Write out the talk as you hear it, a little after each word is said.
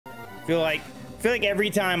I feel like every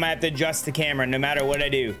time I have to adjust the camera, no matter what I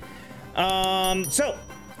do. So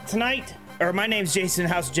tonight, or my name's Jason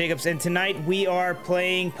House Jacobs, and tonight we are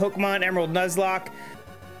playing Pokemon Emerald Nuzlocke.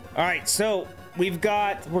 All right, so we're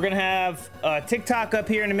gonna have TikTok up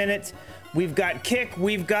here in a minute. We've got Kick,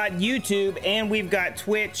 we've got YouTube, and we've got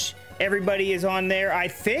Twitch. Everybody is on there. I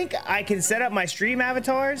think I can set up my stream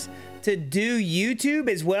avatars to do YouTube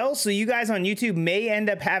as well, so you guys on YouTube may end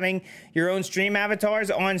up having your own stream avatars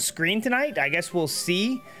on screen tonight. I guess we'll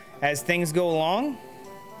see as things go along.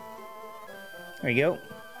 There you go.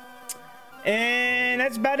 And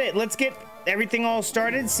that's about it. Let's get everything all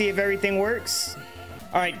started, see if everything works.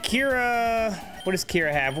 All right, Kira, what does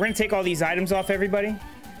Kira have? We're gonna take all these items off, everybody.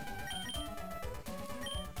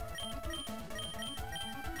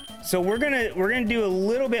 So we're gonna do a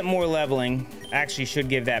little bit more leveling. Actually, should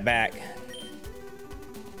give that back.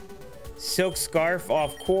 Silk scarf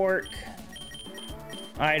off Quark.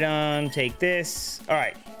 Item, take this. All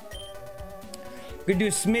right. We're gonna do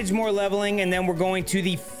a smidge more leveling, and then we're going to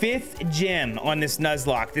the 5th gym on this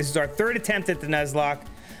Nuzlocke. This is our 3rd attempt at the Nuzlocke.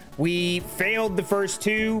 We failed the first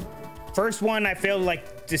 2. First one, I failed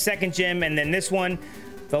like the 2nd gym, and then this one,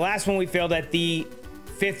 the last one we failed at the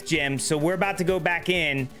 5th gym. So we're about to go back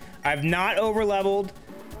in. I've not over leveled.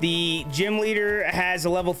 The gym leader has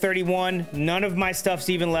a level 31. None of my stuff's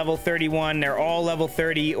even level 31. They're all level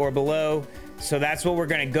 30 or below. So that's what we're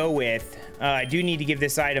gonna go with. I do need to give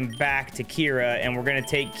this item back to Kira, and we're gonna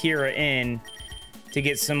take Kira in to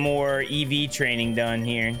get some more EV training done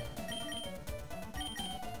here.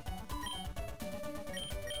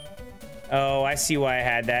 Oh, I see why I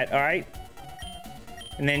had that. All right.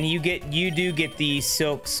 And then you do get the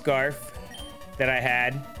silk scarf that I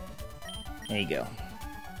had. There you go.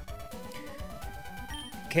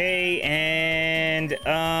 Okay, and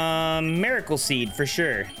Miracle Seed for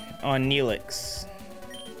sure on Neelix.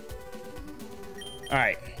 All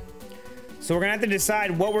right. So we're gonna have to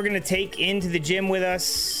decide what we're gonna take into the gym with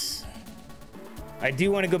us. I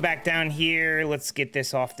do want to go back down here. Let's get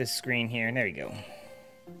this off this screen here. There you go.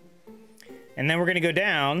 And then we're gonna go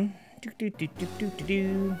down.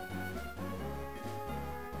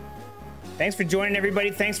 Thanks for joining, everybody.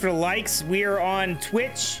 Thanks for the likes. We are on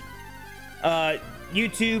Twitch,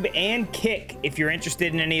 YouTube, and Kick. If you're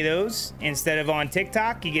interested in any of those, instead of on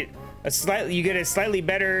TikTok, you get a slightly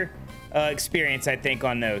better experience, I think,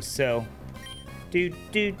 on those. So, oh,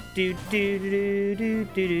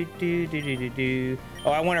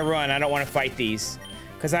 I want to run. I don't want to fight these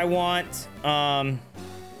because I want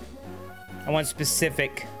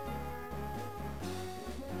specific.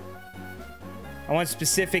 I want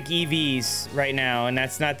specific EVs right now, and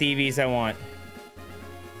that's not the EVs I want.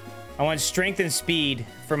 I want strength and speed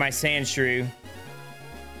for my Sandshrew.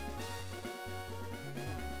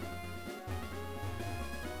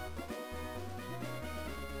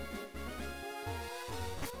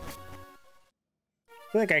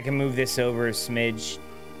 I feel like I can move this over a smidge.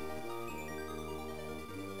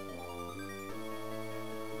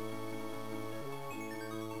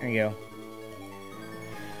 There you go.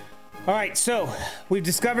 All right, so we've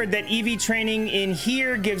discovered that EV training in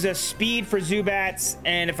here gives us speed for Zubats,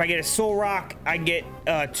 and if I get a Soul Rock, I get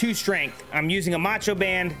 2 strength. I'm using a Macho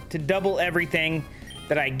Band to double everything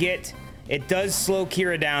that I get. It does slow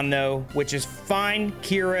Kira down, though, which is fine.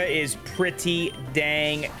 Kira is pretty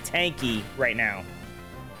dang tanky right now.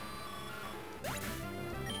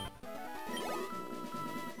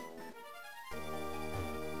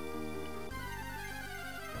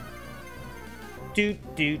 Do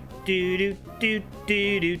do do do do do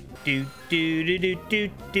do do do do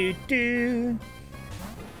do do.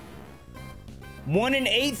 1 in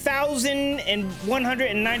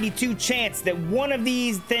 8,192 chance that one of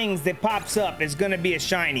these things that pops up is gonna be a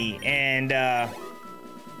shiny, and I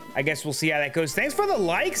guess we'll see how that goes. Thanks for the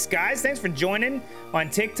likes, guys. Thanks for joining on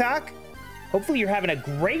TikTok. Hopefully you're having a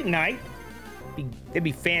great night. It'd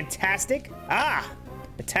be fantastic. Ah,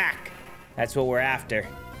 attack. That's what we're after.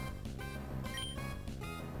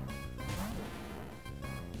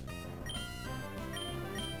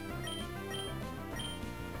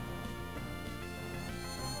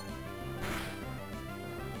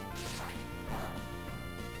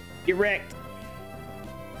 Get wrecked.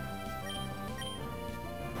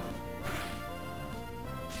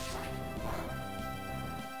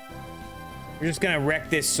 We're just gonna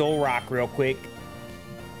wreck this Soul Rock real quick.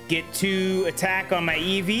 Get to attack on my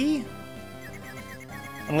EV.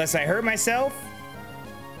 Unless I hurt myself.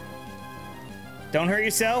 Don't hurt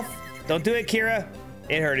yourself. Don't do it, Kira.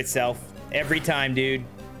 It hurt itself. Every time, dude.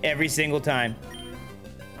 Every single time.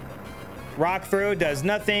 Rock throw does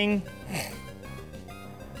nothing.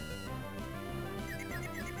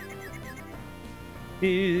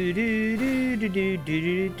 Can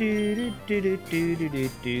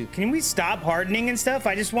we stop hardening and stuff?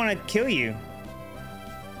 I just want to kill you.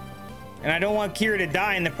 And I don't want Kira to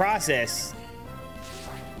die in the process.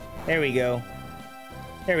 There we go.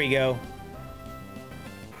 There we go.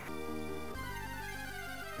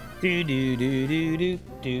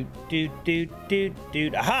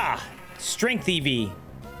 Aha! Strength EV.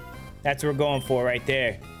 That's what we're going for right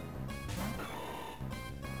there.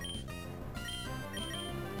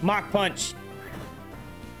 Mach punch.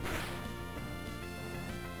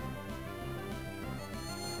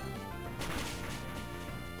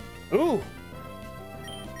 Ooh.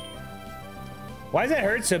 Why does that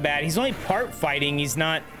hurt so bad? He's only part fighting. He's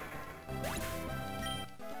not...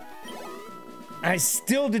 I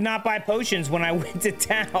still did not buy potions when I went to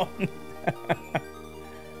town.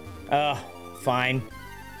 Fine.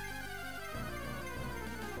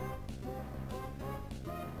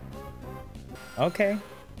 Okay.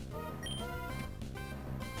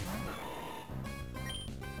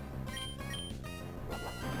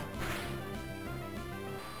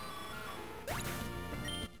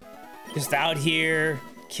 Just out here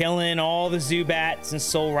killing all the Zubats and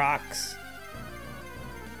Soul Rocks.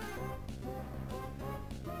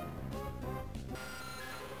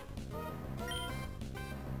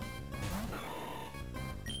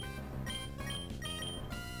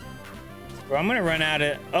 Bro, I'm gonna run out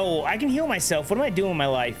of... Oh, I can heal myself. What am I doing with my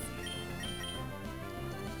life?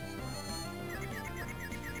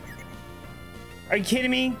 Are you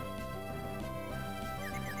kidding me?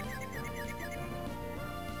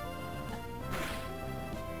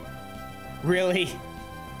 Really?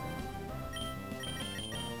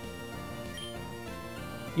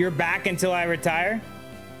 You're back until I retire?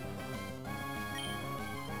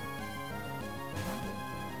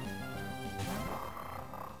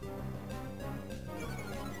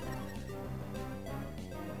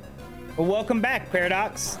 Well, welcome back,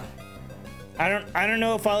 Paradox. I don't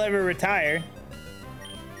know if I'll ever retire.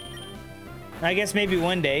 I guess maybe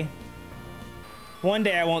one day. One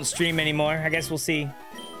day I won't stream anymore. I guess we'll see.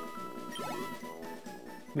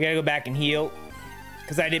 We gotta go back and heal.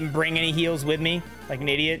 Because I didn't bring any heals with me. Like an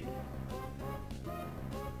idiot.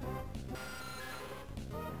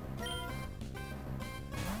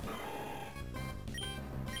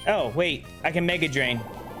 Oh, wait. I can Mega Drain.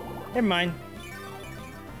 Never mind.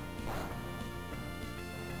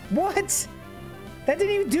 What? That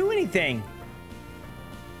didn't even do anything.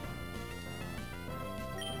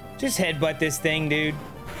 Just headbutt this thing, dude.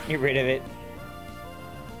 Get rid of it.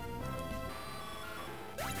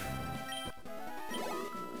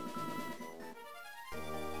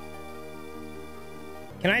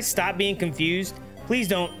 Can I stop being confused? Please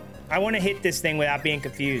don't. I want to hit this thing without being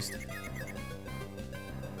confused.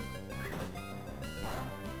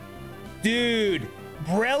 Dude,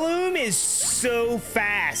 Breloom is so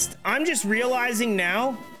fast. I'm just realizing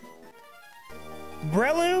now.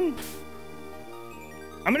 Breloom,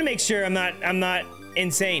 I'm gonna make sure I'm not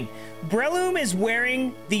insane. Breloom is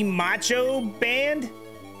wearing the Macho Band,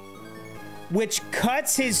 which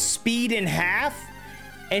cuts his speed in half,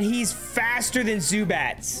 and he's faster than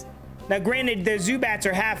Zubats. Now, granted, the Zubats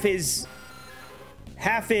are half his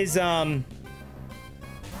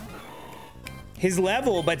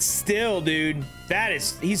level, but still, dude,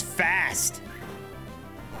 he's fast.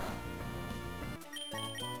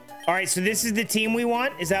 All right, so this is the team we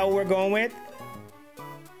want. Is that what we're going with?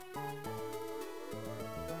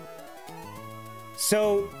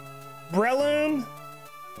 So, Breloom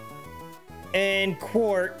and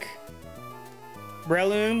Quark.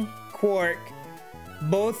 Breloom, Quark,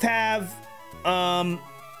 both have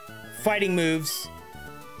fighting moves.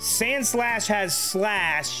 Sandslash has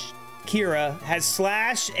Slash. Kira has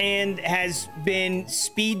Slash and has been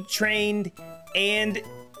speed trained and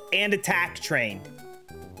attack trained.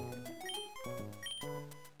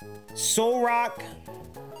 Soul Rock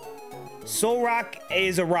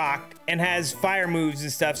is a rock and has fire moves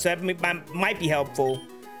and stuff, so that might be helpful.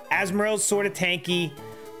 Azumarilla's sort of tanky.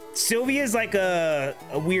 Sylvia's like a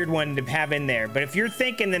weird one to have in there, but if you're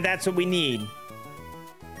thinking that that's what we need,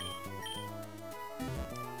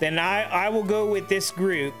 then I will go with this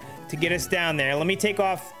group to get us down there. Let me take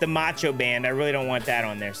off the Macho Band. I really don't want that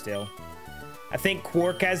on there still. I think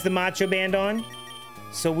Quark has the Macho Band on,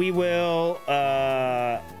 so we will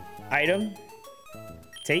item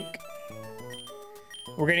take.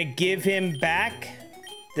 We're gonna give him back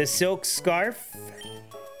the silk scarf.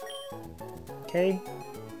 Okay.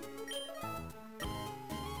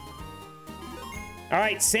 All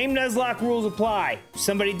right, same Nuzlocke rules apply. If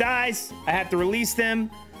somebody dies, I have to release them.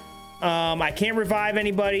 I can't revive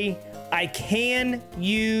anybody. I can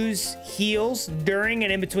use heals during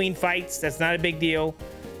and in between fights. That's not a big deal.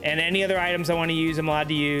 And any other items I want to use, I'm allowed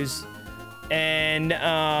to use. And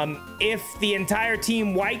if the entire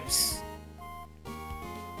team wipes,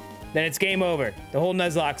 then it's game over. The whole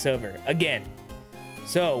Nuzlocke's over again.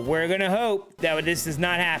 So we're gonna hope that this does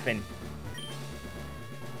not happen.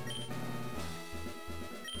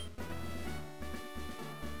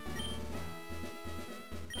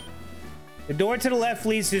 The door to the left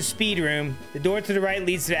leads to the speed room. The door to the right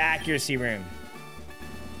leads to the accuracy room.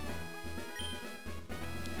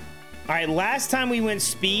 All right, last time we went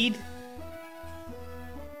speed,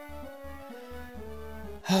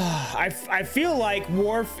 I feel like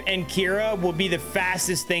Worf and Kira will be the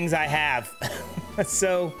fastest things I have.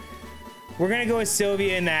 So we're gonna go with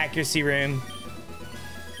Sylvia in the accuracy room.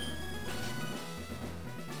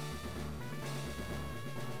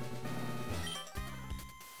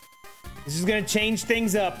 This is gonna change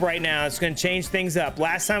things up right now. It's gonna change things up.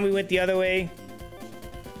 Last time we went the other way.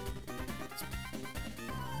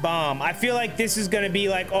 Bomb. I feel like this is gonna be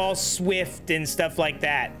like all swift and stuff like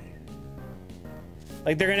that.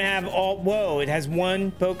 Like they're gonna have all, whoa, it has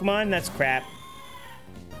one Pokemon? That's crap.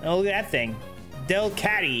 Oh, look at that thing.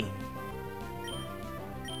 Delcatty.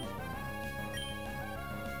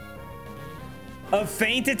 A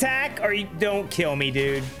feint attack? Or you don't kill me,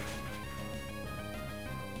 dude.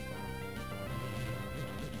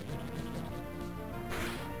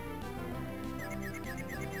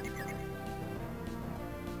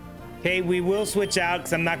 Okay, we will switch out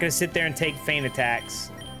because I'm not going to sit there and take feint attacks.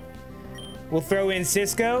 We'll throw in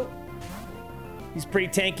Cisco. He's pretty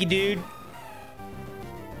tanky, dude.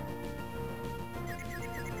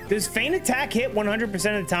 Does feint attack hit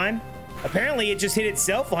 100% of the time? Apparently, it just hit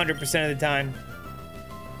itself 100% of the time.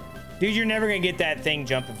 Dude, you're never going to get that thing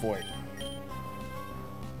jumping for it.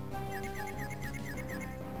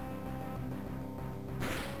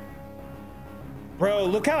 Bro,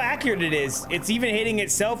 look how accurate it is. It's even hitting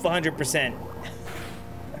itself 100%.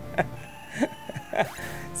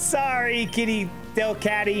 Sorry, Kitty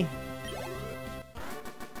Delcatty.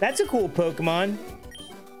 That's a cool Pokemon.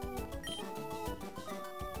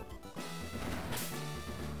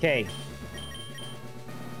 Okay.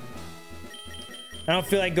 I don't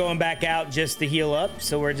feel like going back out just to heal up,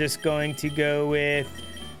 so we're just going to go with...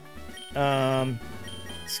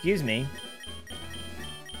 excuse me.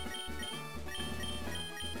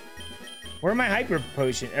 Where are my hyper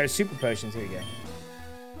potions, or super potions? Here you go.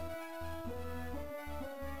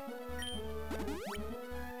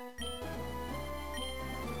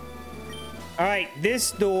 All right,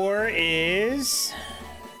 this door is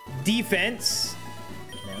defense.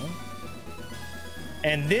 No.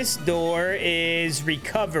 And this door is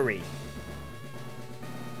recovery.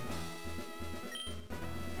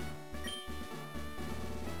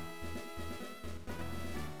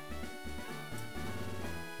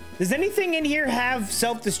 Does anything in here have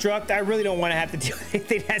self-destruct? I really don't want to have to do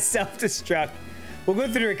anything that has self-destruct. We'll go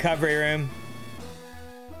through the recovery room.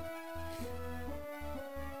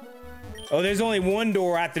 Oh, there's only one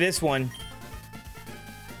door after this one.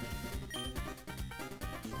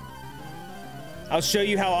 I'll show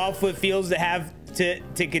you how awful it feels to have to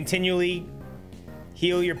continually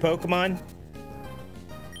heal your Pokemon.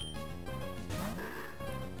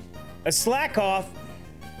 A slack off.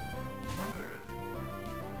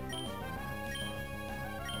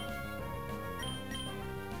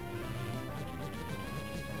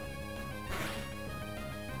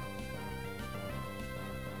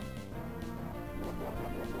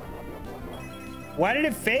 Why did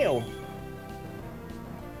it fail?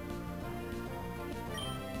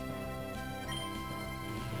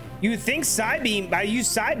 You would think Side Beam, I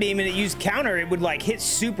used Side Beam and it used counter, it would like hit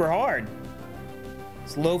super hard.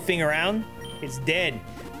 It's loafing around. It's dead.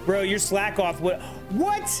 Bro, you're slack off.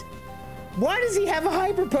 What? Why does he have a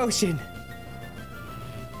hyper potion?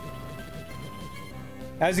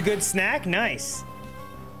 That was a good snack. Nice.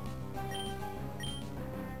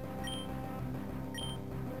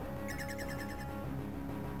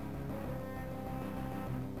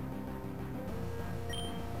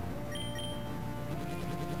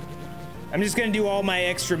 I'm just gonna do all my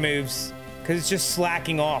extra moves because it's just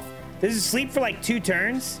slacking off. Does it sleep for like 2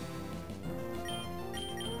 turns?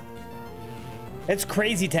 That's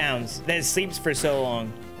crazy towns that it sleeps for so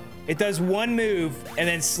long. It does 1 move and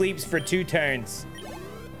then sleeps for 2 turns.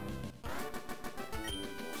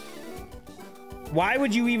 Why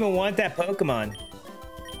would you even want that Pokemon?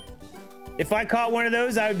 If I caught one of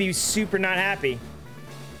those, I would be super not happy.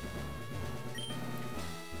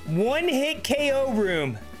 1-hit KO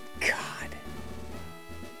room. God.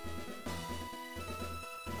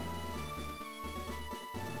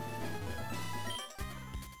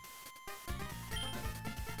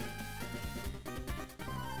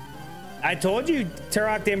 I told you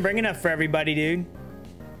Turok didn't bring enough for everybody, dude.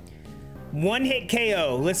 One hit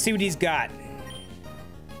KO. Let's see what he's got.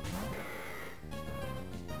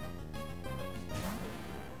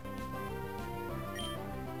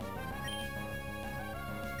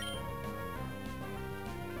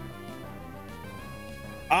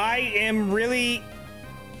 I am really...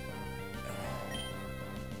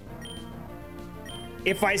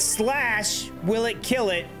 If I slash, will it kill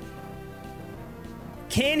it?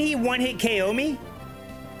 Can he one-hit KO me?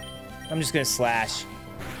 I'm just gonna slash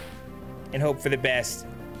and hope for the best.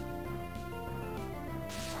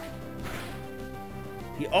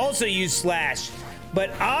 He also used slash, but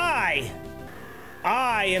I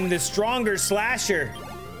am the stronger slasher.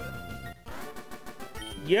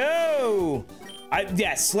 Yo!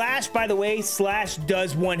 Yeah, slash, by the way, slash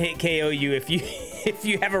does one-hit KO you if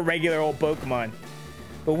you have a regular old Pokemon.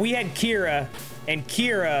 But we had Kira, and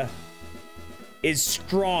Kira is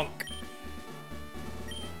strong.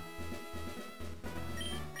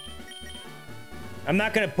 I'm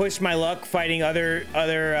not gonna push my luck fighting all the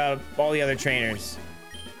other trainers.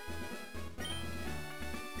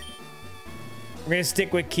 We're gonna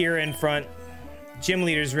stick with Kira in front. Gym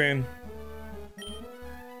leader's room.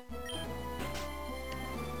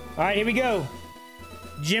 All right, here we go.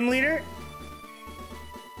 Gym leader.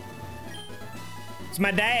 It's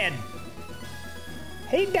my dad.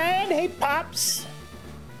 Hey, Dad. Hey, Pops.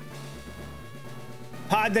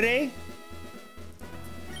 Padre.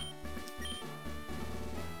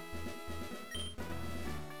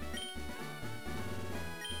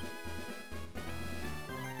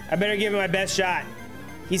 I better give him my best shot.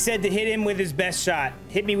 He said to hit him with his best shot.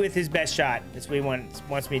 Hit me with his best shot. That's what he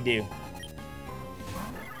wants me to do.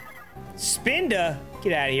 Spinda?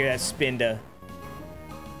 Get out of here, that's Spinda.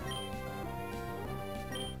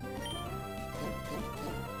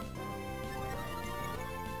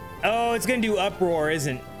 Oh, it's gonna do uproar,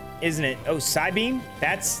 isn't it? Oh, Psybeam?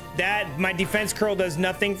 That my defense curl does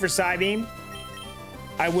nothing for Psybeam.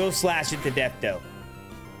 I will slash it to death though.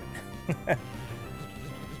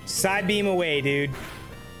 Psybeam away, dude.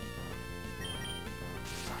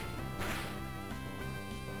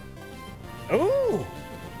 Ooh!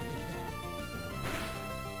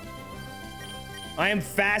 I am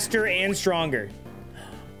faster and stronger.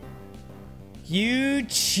 You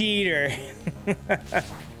cheater.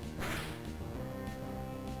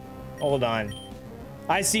 Hold on.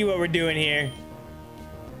 I see what we're doing here.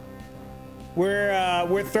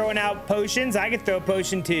 We're throwing out potions. I could throw a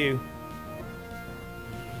potion too.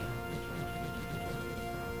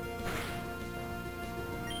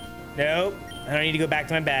 Nope. I don't need to go back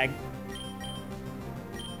to my bag.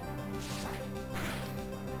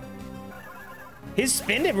 His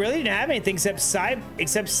Spinda really didn't have anything except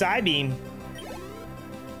Psybeam.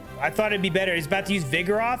 I thought it'd be better. He's about to use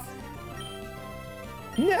Vigoroth.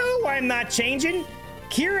 No, I'm not changing.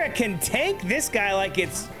 Kira can tank this guy like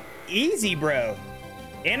it's easy, bro.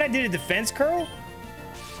 And I did a defense curl.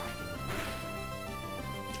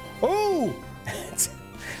 Oh,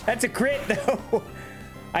 that's a crit though.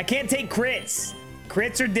 I can't take crits.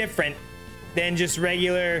 Crits are different than just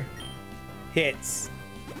regular hits.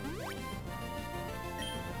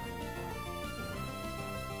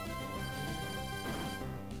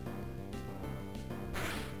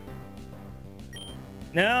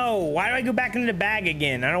 No, why do I go back into the bag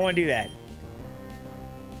again? I don't want to do that.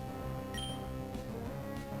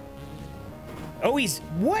 Oh, he's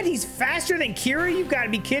faster than Kira? You've got to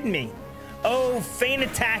be kidding me. Oh, feint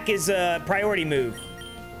attack is a priority move.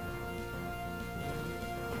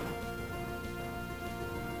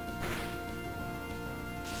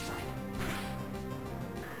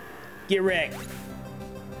 Get wrecked.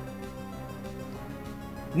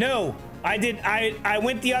 No. I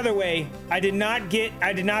went the other way. I did not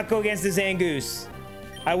go against the Zangoose.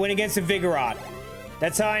 I went against the Vigoroth.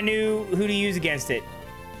 That's how I knew who to use against it.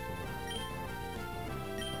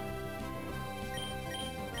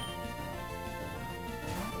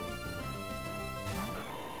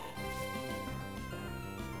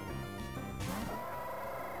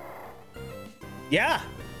 Yeah.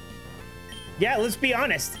 Yeah, let's be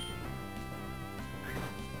honest.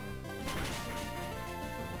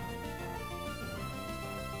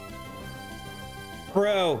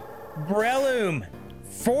 Bro, Breloom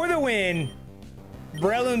for the win.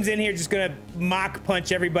 Breloom's in here just gonna mock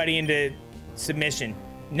punch everybody into submission.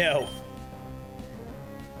 No.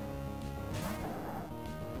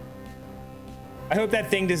 I hope that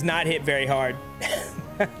thing does not hit very hard.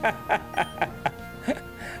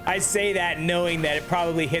 I say that knowing that it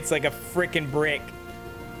probably hits like a frickin' brick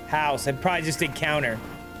house. I'd probably just did counter.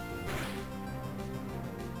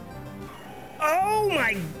 Oh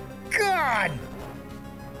my... God!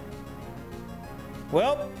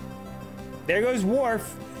 Well, there goes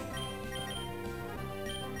Wharf.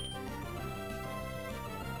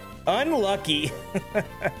 Unlucky.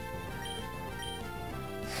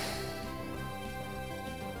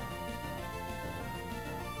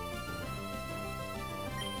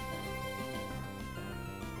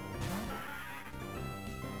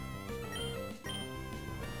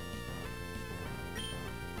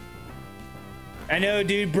 I know,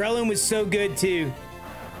 dude. Breloom was so good, too.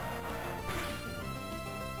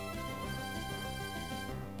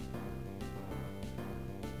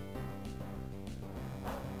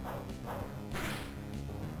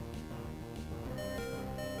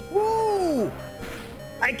 Woo!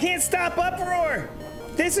 I can't stop Uproar!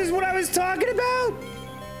 This is what I was talking about!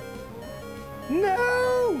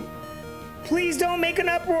 No! Please don't make an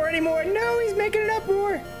Uproar anymore. No, he's making an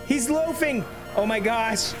Uproar. He's loafing. Oh, my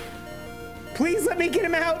gosh. Please let me get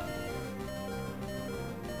him out.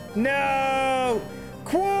 No!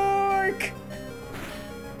 Quark!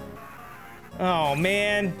 Oh,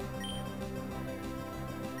 man.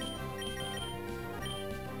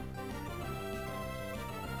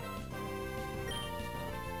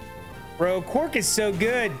 Bro, Quark is so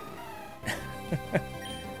good.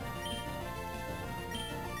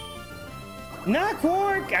 Not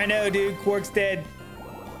Quark! I know, dude. Quark's dead.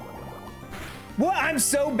 What? I'm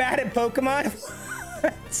so bad at Pokemon?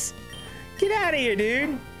 What? Get out of here,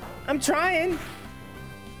 dude. I'm trying.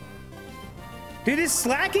 Dude, this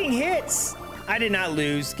slacking hits. I did not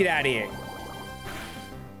lose. Get out of here.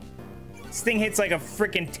 This thing hits like a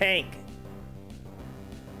freaking tank.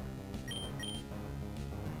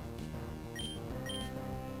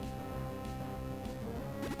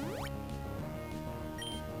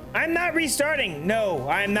 I'm not restarting. No,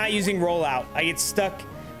 I'm not using rollout. I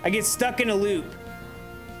get stuck in a loop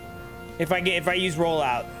if I use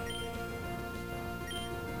rollout.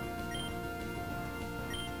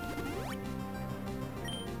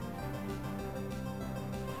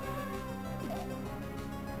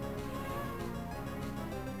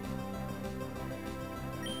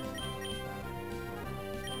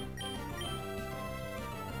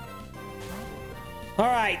 All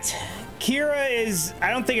right, Kira is, I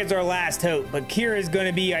don't think it's our last hope, but Kira is going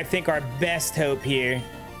to be, I think, our best hope here.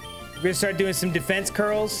 We're gonna start doing some defense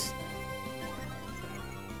curls.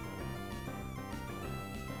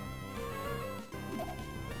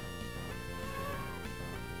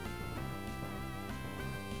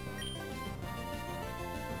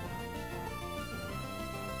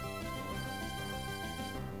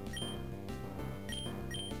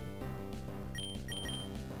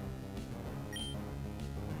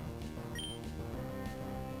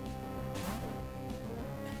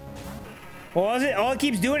 Well, all it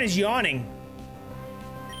keeps doing is yawning.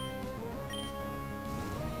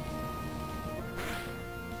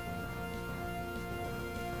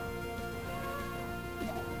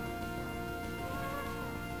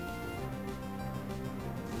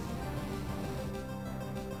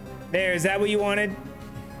 There, is that what you wanted?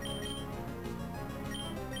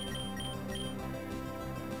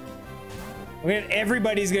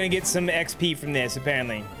 Everybody's gonna get some XP from this,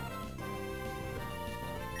 apparently.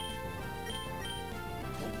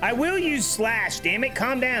 I will use Slash, damn it,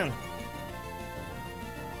 calm down.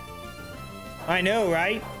 I know,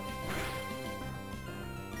 right?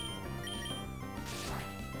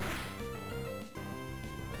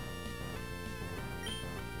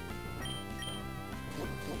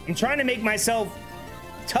 I'm trying to make myself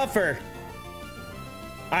tougher.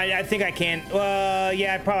 I think I can.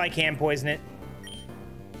 Yeah, I probably can poison it.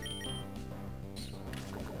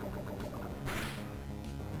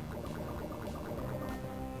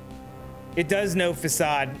 It does no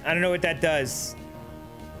facade. I don't know what that does.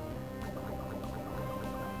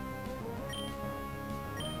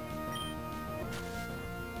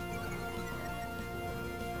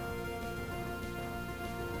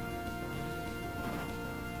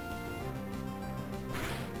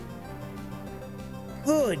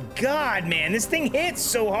 Good God, man. This thing hits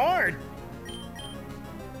so hard.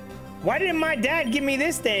 Why didn't my dad give me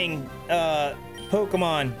this thing,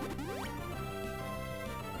 Pokemon?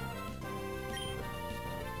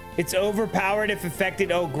 It's overpowered if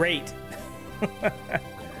affected. Oh, great.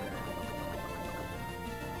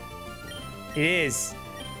 It is.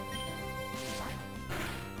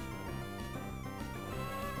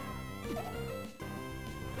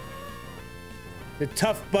 The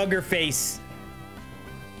tough bugger face.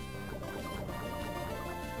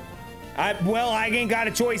 Well, I ain't got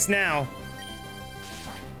a choice now.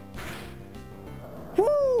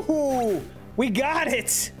 Woo! We got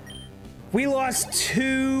it. We lost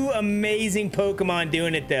 2 amazing Pokemon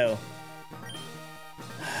doing it, though.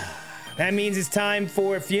 That means it's time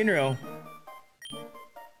for a funeral.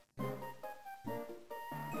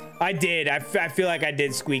 I did. I feel like I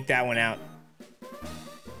did squeak that one out.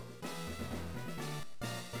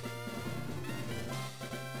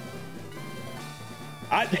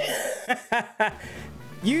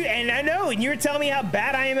 And I know, and you were telling me how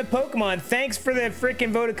bad I am at Pokemon. Thanks for the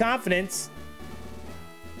freaking vote of confidence.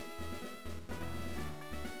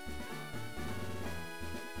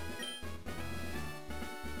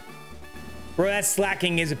 Bro, that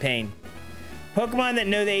slacking is a pain. Pokemon that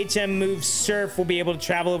know the HM move Surf will be able to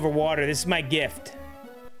travel over water. This is my gift.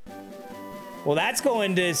 Well, that's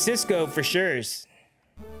going to Cisco for sure.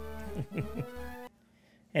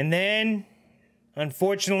 And then,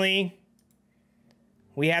 unfortunately,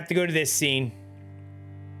 we have to go to this scene.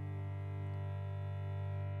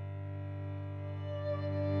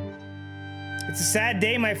 It's a sad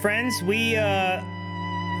day, my friends. We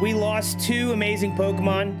lost 2 amazing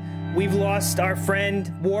Pokemon. We've lost our friend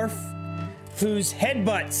Worf, whose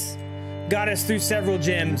headbutts got us through several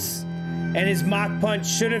gyms, and his Mach Punch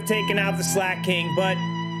should have taken out the Slack King, but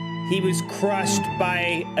he was crushed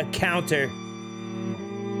by a counter.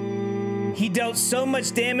 He dealt so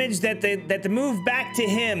much damage that the move back to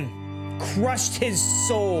him crushed his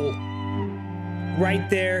soul right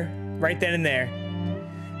there, right then and there.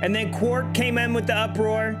 And then Quark came in with the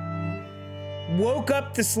uproar, woke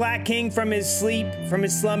up the Slack King from his sleep, from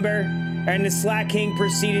his slumber, and the Slack King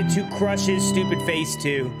proceeded to crush his stupid face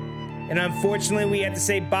too. And unfortunately, we had to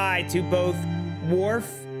say bye to both Worf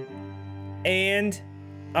and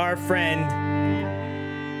our friend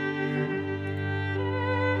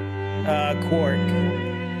Quark.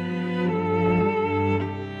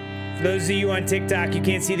 For those of you on TikTok, you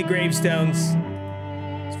can't see the gravestones.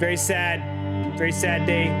 It's very sad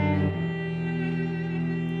day.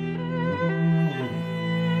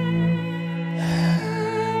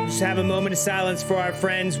 Just have a moment of silence for our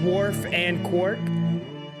friends Worf and Quark.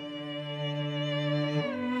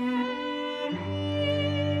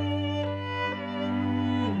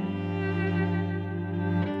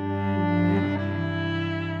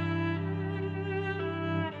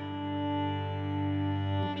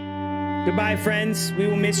 Goodbye, friends. We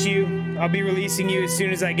will miss you. I'll be releasing you as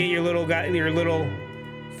soon as I get your little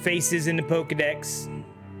faces in the Pokedex.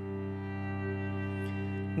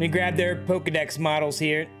 Let me grab their Pokedex models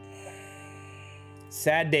here.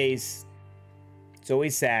 Sad days. It's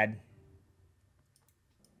always sad.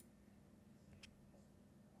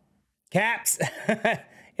 Caps.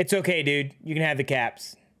 It's okay, dude. You can have the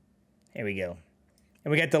caps. Here we go.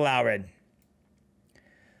 And we got the Lowred.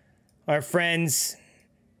 Our friends.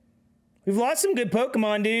 We've lost some good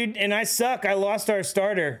Pokemon, dude, and I suck. I lost our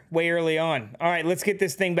starter way early on. All right, let's get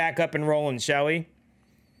this thing back up and rolling, shall we?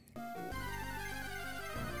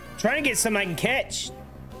 Trying to get some I can catch.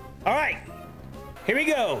 All right, here we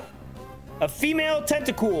go. A female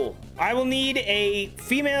Tentacool. I will need a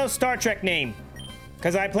female Star Trek name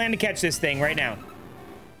because I plan to catch this thing right now.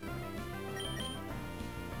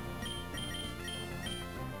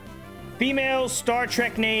 Female Star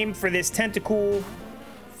Trek name for this Tentacool.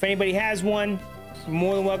 If anybody has one, you're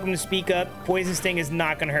more than welcome to speak up. Poison Sting is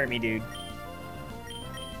not gonna hurt me, dude.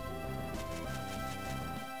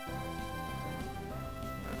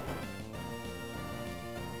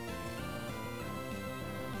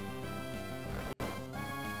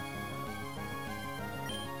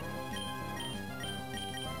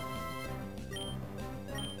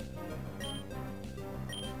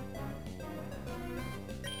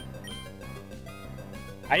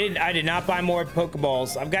 I did not buy more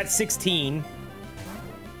Pokeballs. I've got 16.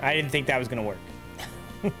 I didn't think that was gonna work.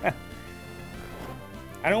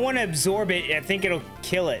 I don't want to absorb it. I think it'll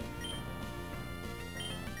kill it.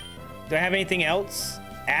 Do I have anything else?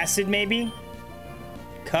 Acid, maybe?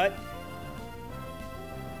 Cut?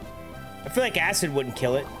 I feel like acid wouldn't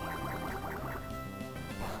kill it.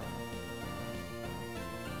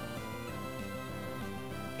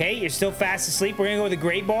 Okay, you're still fast asleep. We're gonna go with a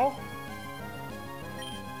Great Ball.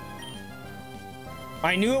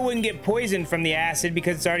 I knew it wouldn't get poisoned from the acid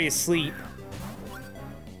because it's already asleep.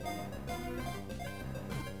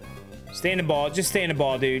 Stay in the ball. Just stay in the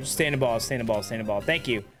ball, dude. Just stay in the ball. Stay in the ball. Stay in the ball. Thank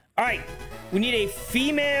you. All right. We need a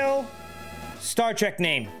female Star Trek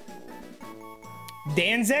name.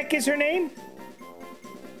 Danzek is her name?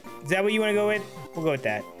 Is that what you want to go with? We'll go with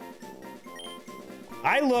that.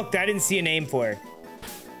 I looked. I didn't see a name for her.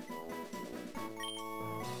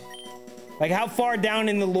 Like, how far down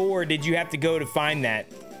in the lore did you have to go to find that?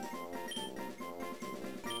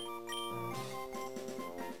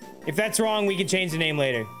 If that's wrong, we can change the name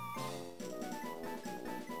later.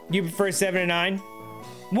 You prefer 7 of 9?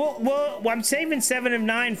 Well, I'm saving 7 of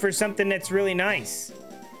 9 for something that's really nice.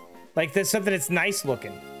 Like there's something that's nice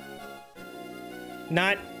looking.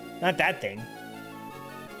 Not that thing.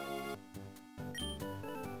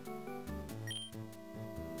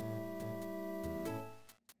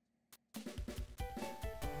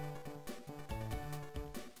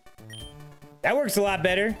 That works a lot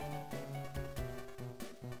better.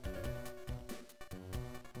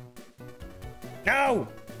 No!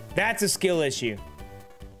 That's a skill issue.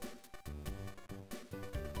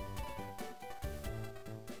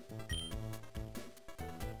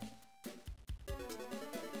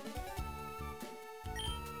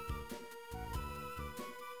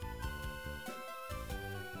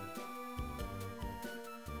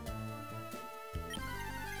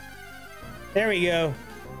 There we go.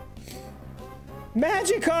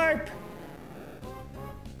 Magikarp!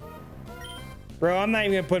 Bro, I'm not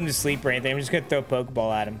even gonna put him to sleep or anything. I'm just gonna throw a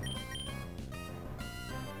Pokeball at him.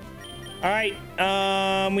 Alright,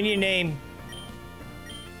 we need a name.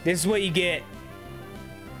 This is what you get.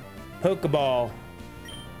 Pokeball.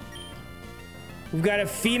 We've got a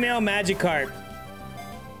female Magikarp.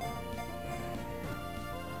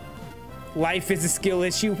 Life is a skill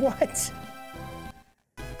issue. What?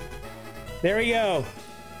 There we go.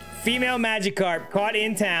 Female Magikarp caught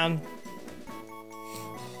in town.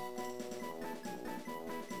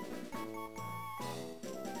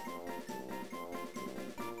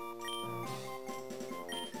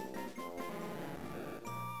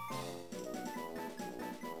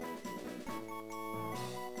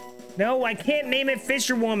 No, I can't name it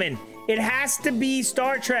Fisherwoman. It has to be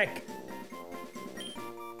Star Trek.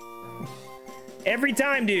 Every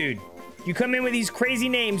time, dude. You come in with these crazy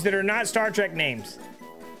names that are not Star Trek names.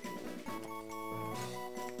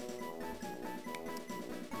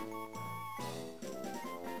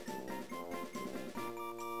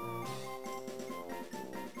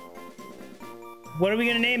 What are we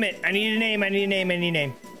gonna name it? I need a name, I need a name, I need a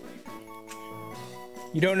name.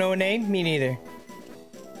 You don't know a name? Me neither.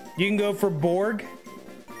 You can go for Borg.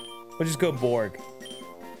 We'll just go Borg.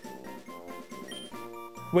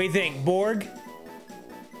 What do you think? Borg?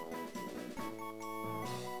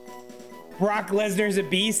 Brock Lesnar's a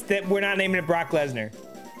beast. That we're not naming it Brock Lesnar.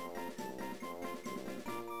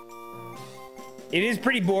 It is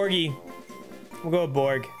pretty Borgy. We'll go with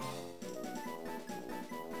Borg.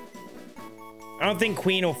 I don't think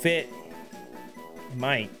Queen will fit. It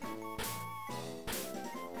might.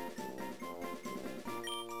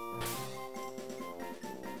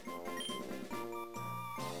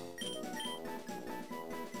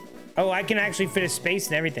 Oh, I can actually fit a space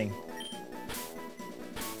and everything.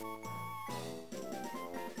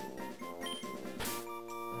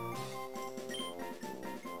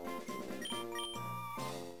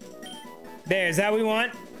 There, is that what we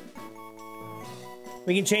want?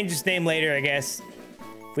 We can change this name later, I guess.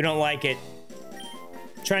 If we don't like it.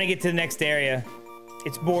 Trying to get to the next area.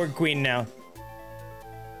 It's Borg Queen now.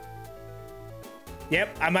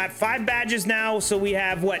 Yep, I'm at 5 badges now, so we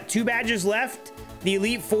have, what, 2 badges left? The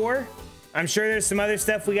Elite 4. I'm sure there's some other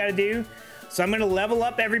stuff we gotta do. So I'm gonna level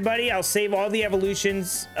up everybody. I'll save all the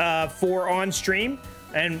evolutions for on stream.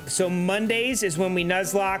 And so Mondays is when we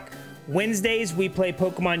Nuzlocke. Wednesdays we play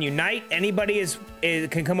Pokemon Unite. Anybody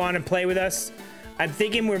can come on and play with us. I'm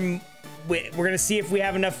thinking we're gonna see if we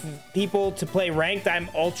have enough people to play ranked. I'm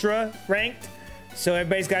ultra ranked, so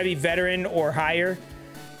everybody's got to be veteran or higher.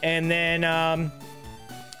 And then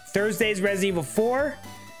Thursday's Resident Evil 4,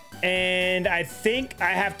 and I think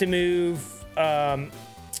I have to move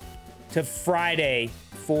to Friday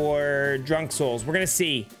for Drunk Souls. We're gonna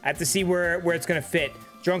see. I have to see where it's gonna fit.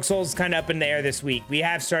 Drunk Souls is kind of up in the air this week. We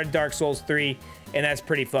have started Dark Souls 3, and that's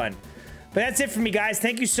pretty fun. But that's it for me, guys.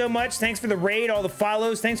 Thank you so much. Thanks for the raid, all the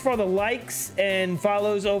follows. Thanks for all the likes and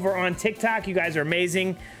follows over on TikTok. You guys are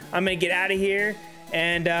amazing. I'm going to get out of here,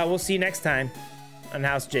 and we'll see you next time on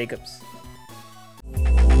House Jacobs.